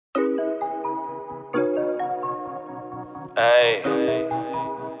Hey,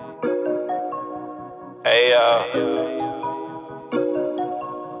 hey,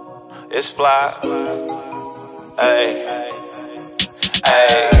 it's fly. Hey,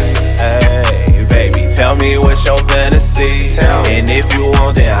 hey, baby, tell me what's your fantasy. And if you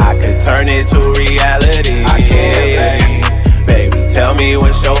want, then I could turn it to reality. I can, baby, tell me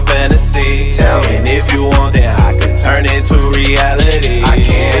what's your fantasy. And if you want, then I could turn it to reality. I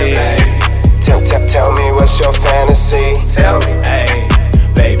can, Tell me what's your fantasy. Tell me, hey,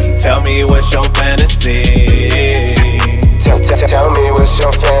 baby, tell me what's your fantasy. Tell me what's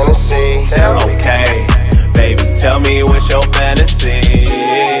your fantasy. Okay, baby, tell me what's your fantasy.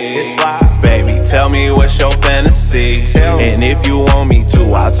 It's fly. Baby, tell me what's your fantasy. And if you want me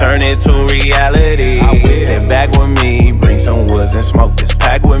to, I'll turn it to reality. Sit back with me, bring some woods and smoke this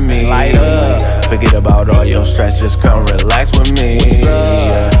pack with me. Light up, forget about all your stress, just come relax with me.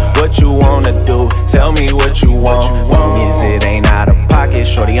 What you wanna do? Tell me what you want. Long as it ain't out of pocket,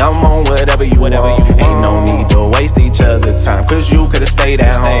 shorty, I'm on whatever you want. Ain't no need to waste each other's time, cause you could've stayed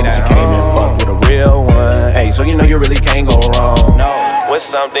at home. You came and fucked with a real one. Hey, so you know you really can't go wrong. What's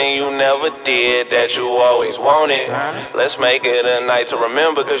something you never did that you always wanted? Let's make it a night to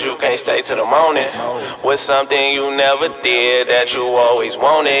remember, cause you can't stay till the morning. What's something you never did that you always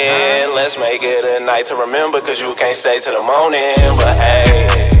wanted? Let's make it a night to remember, cause you can't stay till the morning. But hey,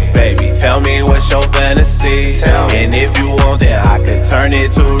 baby, tell me what's your fantasy. And if you want, then I could turn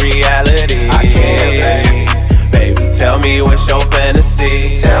it to reality. I can, baby, tell me what's your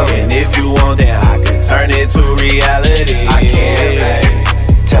fantasy. And if you want, then I could turn it to reality. I can,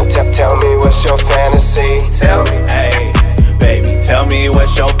 tell me what's your fantasy. Tell me, hey, baby, tell me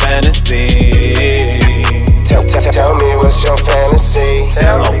what's your fantasy. Tell me what's your fantasy.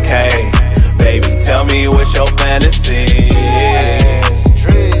 Okay, baby, tell me what's your fantasy.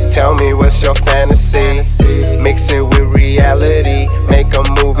 Tell me what's your fantasy. Mix it with reality, make a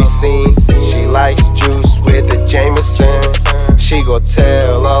movie scene. She likes juice with the Jameson. She gon'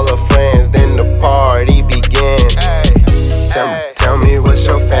 tell all her friends, then the party begin. Tell me what's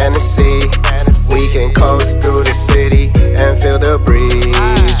your fantasy. We can coast through the city and feel the breeze.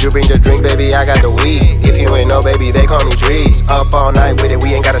 You bring the drink, baby, I got the weed. If you ain't know, baby, they call me DREEEZ. Up all night with it,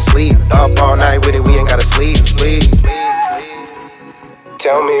 we ain't gotta sleep. Up all night with it, we ain't gotta sleep.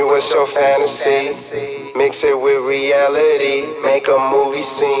 Tell me what's your fantasy. Mix it with reality, make a movie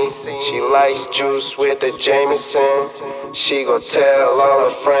scene. She likes juice with the Jameson. She gon' tell all her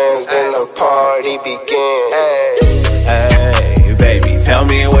friends, then the party begin. Hey, baby, tell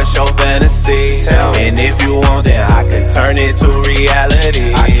me what's your fantasy. And if you want, then I could turn it to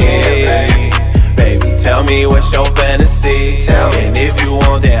reality. I can, baby, tell me what's your fantasy. And if you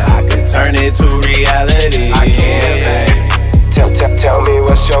want, then I could turn it to reality. I can, tell me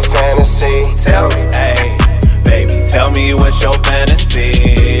what's your fantasy. Tell me, hey, baby, tell me what's your fantasy.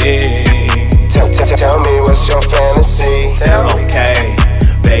 Tell me what's your fantasy. Okay,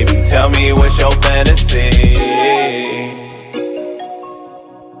 baby, tell me what's your fantasy.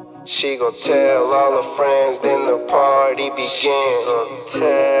 She gon' tell all her friends, then the party begin.